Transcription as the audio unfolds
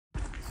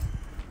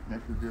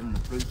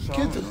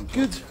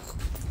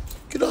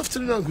Good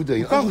afternoon, Uncle Dean.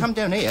 You can't come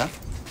down here.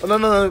 Oh,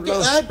 no.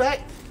 Back.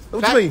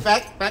 What do you mean?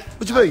 Back.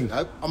 What do you mean?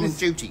 No, I'm on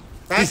duty.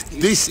 Back.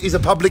 This is a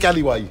public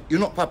alleyway.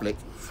 You're not public.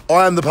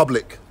 I am the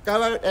public.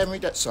 Go out there and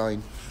read that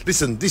sign.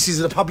 Listen, this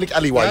is a public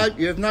alleyway. No,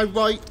 you have no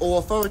right or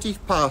authority to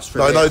pass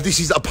through No, here. this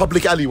is a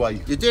public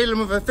alleyway. You're dealing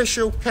with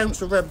official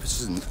council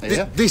representatives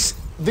here.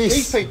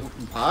 These people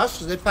can pass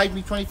because they've paid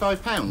me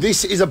 £25.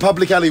 This is a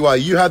public alleyway.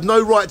 You have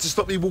no right to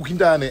stop me walking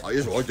down it. Oh,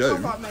 yes, I do.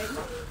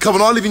 Come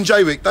on, I live in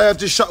Jaywick. They have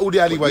just shut all the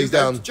alleyways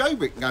down.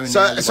 Jaywick going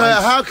So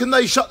how can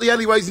they shut the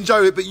alleyways in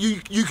Jaywick, but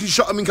you can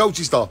shut them in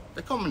Colchester?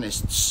 The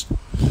communists.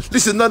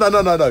 Listen, no.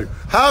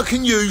 How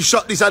can you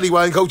shut this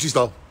alleyway in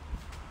Colchester?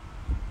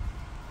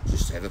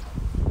 Just have a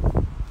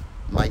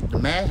make the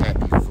mayor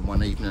happy for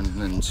one evening.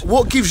 And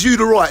What gives you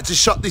the right to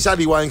shut this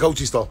alleyway in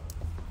Colchester?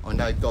 I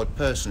know God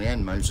personally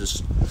and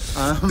Moses.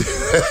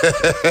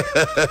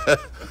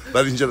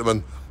 Ladies and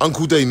gentlemen,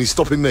 Uncle Dean is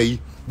stopping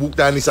me walk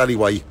down this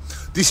alleyway.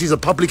 This is a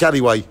public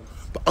alleyway,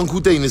 but Uncle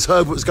Dean has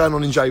heard what's going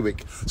on in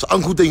Jaywick, so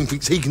Uncle Dean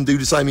thinks he can do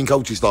the same in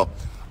Colchester.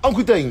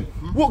 Uncle Dean,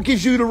 what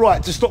gives you the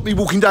right to stop me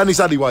walking down this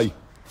alleyway?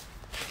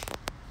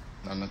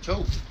 None at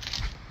all.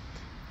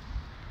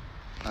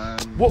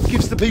 What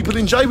gives the people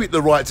in Jaywick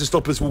the right to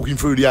stop us walking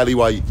through the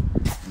alleyway?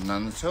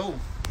 None at all.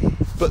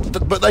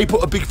 But they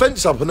put a big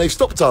fence up and they've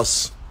stopped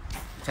us.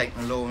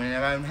 Taking the law in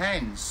their own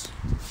hands.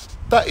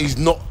 That is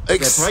not... They're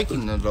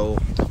breaking the law.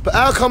 But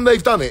how come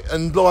they've done it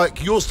and,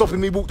 like, you're stopping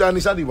me walk down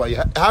this alleyway?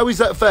 How is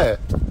that fair?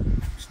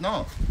 It's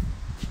not.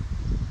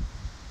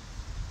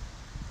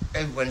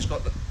 Everyone's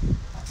got the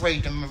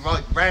freedom of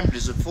right.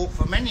 Ramblers have fought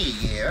for many a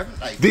year, haven't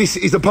they? This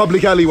is a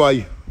public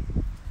alleyway.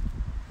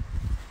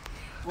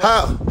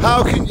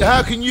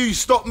 How can you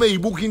stop me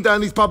walking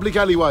down this public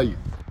alleyway?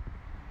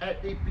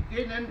 At the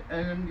beginning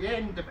and the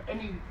end of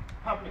any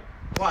public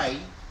way,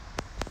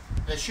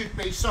 there should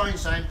be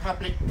signs saying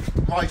public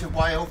right of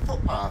way or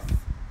footpath,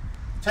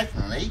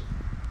 technically,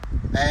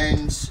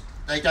 and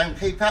they don't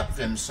keep up with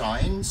them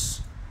signs,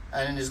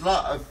 and there's a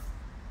lot of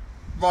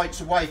rights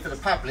of way for the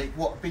public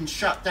what have been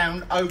shut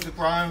down,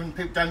 overgrown,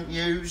 people don't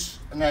use,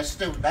 and they're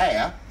still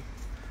there,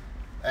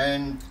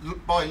 and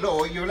by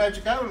law you're allowed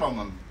to go along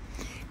them.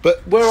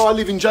 But where I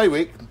live in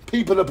Jaywick,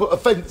 people have put a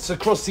fence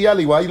across the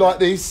alleyway like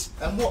this.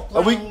 And what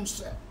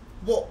grounds?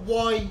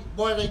 Why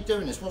are they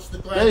doing this? What's the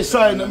ground? They're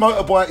saying that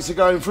motorbikes are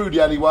going through the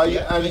alleyway.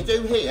 Yeah, and they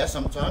do here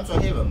sometimes,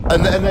 I hear them.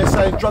 And they're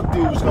saying drug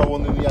deals go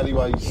on in the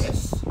alleyways.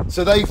 Yes.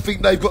 So they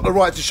think they've got the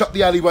right to shut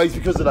the alleyways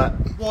because of that.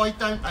 Why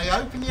don't they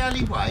open the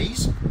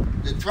alleyways,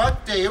 the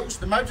drug deals,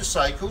 the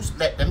motorcycles,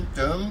 let them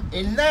do them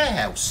in their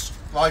house?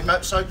 Ride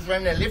motorcycles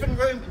around their living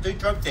room and do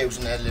drug deals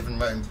in their living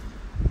room.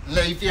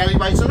 Leave the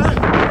alleyways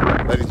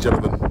alone. Ladies and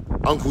gentlemen,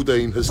 Uncle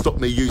Dean has stopped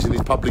me using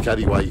this public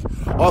alleyway.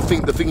 I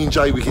think the thing in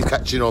Jaywick is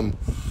catching on,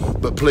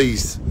 but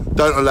please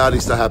don't allow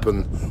this to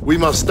happen. We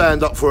must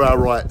stand up for our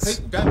rights.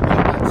 People don't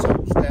ride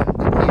motorcycles down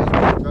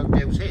the drug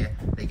deals here.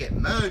 They get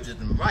murdered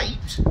and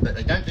raped, but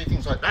they don't do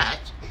things like that.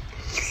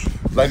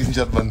 Ladies and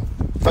gentlemen,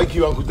 thank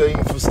you, Uncle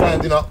Dean, for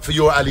standing up for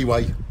your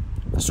alleyway.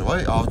 That's all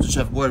right. I'll just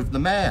have a word with the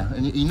mayor,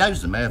 and he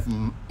knows the mayor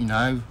from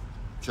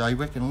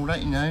Jaywick and all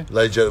that, Ladies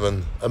and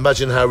gentlemen,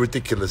 imagine how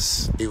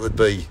ridiculous it would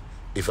be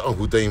if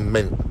Uncle Dean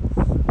meant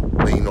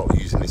me not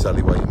using this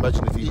alleyway.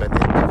 Imagine if he meant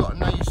it. You've got to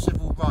know your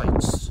civil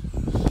rights.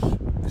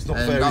 It's not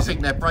and fair, I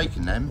think they're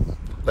breaking them.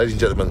 Ladies and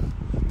gentlemen,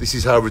 this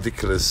is how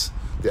ridiculous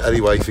the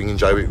alleyway thing in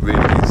Jaywick really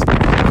is.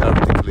 How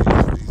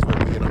ridiculous it is when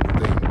me and Uncle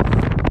Dean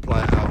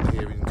play it out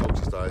here in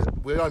Colchester.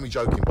 We're only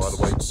joking, by the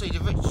way. See, the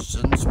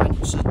Richardsons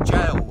went to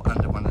jail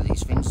under one of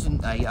these things,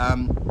 didn't they?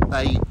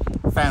 They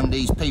found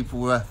these people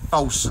were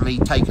falsely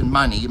taking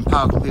money and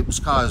parking people's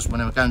cars when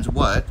they were going to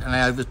work, and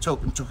they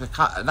overtook and took a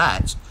cut of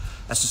that.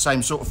 That's the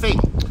same sort of thing.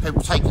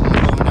 People taking the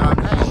law in their own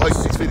hands. I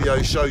hope this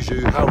video shows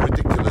you how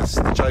ridiculous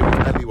the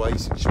Jaywick alleyway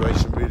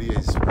situation really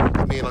is.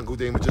 Me and Uncle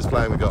Dean were just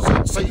playing with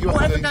it. See,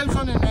 whatever goes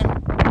on in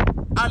them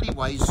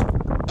alleyways,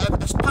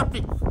 that's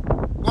public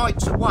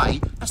rights of way.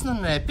 That's none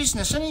of their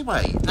business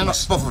anyway. They're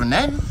not bothering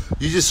them.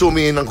 You just saw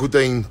me and Uncle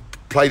Dean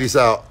play this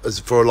out as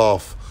for a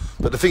laugh.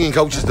 But the thing in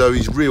Colchester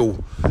is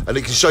real, and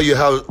it can show you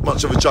how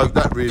much of a joke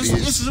that really is.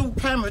 This is all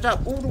cameraed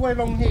up all the way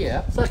along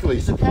here. Exactly.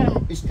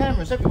 There's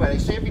cameras everywhere. They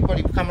see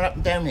everybody coming up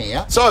and down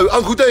here. So,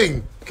 Uncle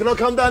Dean, can I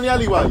come down the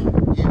alleyway?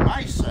 You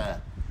may, sir.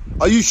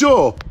 Are you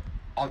sure?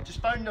 I've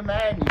just phoned the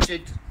man. He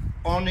said,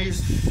 on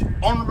his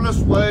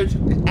honourable word,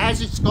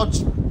 as it's God's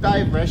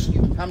day of rest, you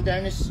can come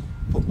down this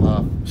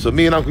footpath. So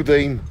me and Uncle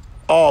Dean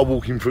are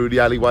walking through the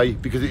alleyway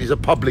because it is a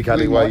public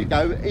alleyway. We might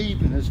go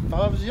even as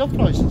far as the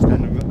off-licence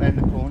down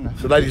the corner.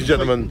 So ladies and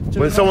gentlemen,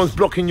 when someone's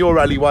blocking your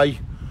alleyway,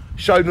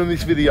 show them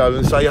this video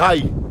and say,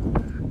 hey,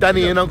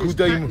 Danny and Uncle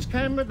Dean... There's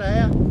camera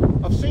there.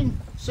 I've seen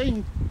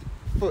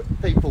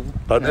people...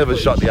 Don't ever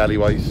shut the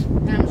alleyways.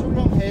 Cameras all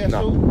along here,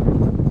 No.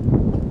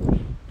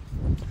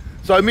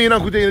 So me and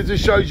Uncle Dean have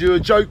just showed you a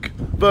joke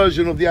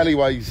version of the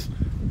alleyways.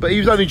 But he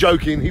was only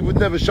joking. He would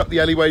never shut the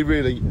alleyway,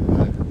 really.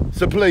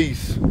 So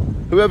please,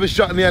 whoever's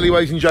shutting the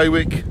alleyways in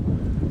Jaywick,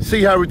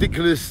 see how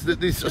ridiculous that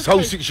this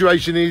whole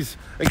situation is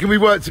And can we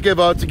work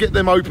together to get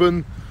them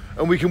open,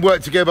 and we can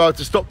work together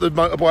to stop the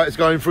motorbikes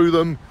going through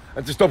them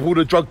and to stop all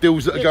the drug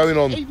deals that are going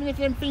on. Even if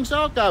them things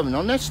are going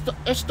on, they're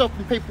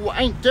stopping people who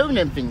ain't doing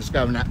them things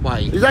going that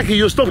way. Exactly,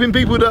 you're stopping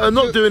people that are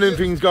not doing them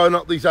things going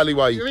up this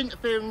alleyway. You're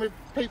interfering with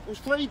people's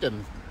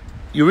freedom.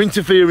 You're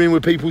interfering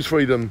with people's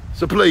freedom.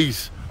 So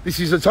please, this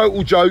is a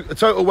total joke, a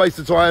total waste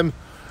of time,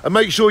 and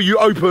make sure you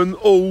open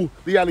all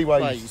the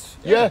alleyways.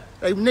 Yeah?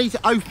 They need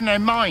to open their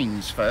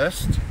minds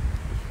first.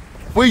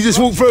 We just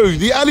walked through.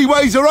 The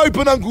alleyways are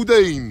open, Uncle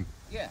Dean.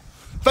 Yeah.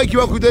 Thank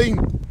you, Uncle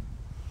Dean.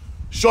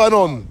 Shine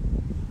on.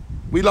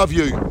 We love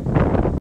you.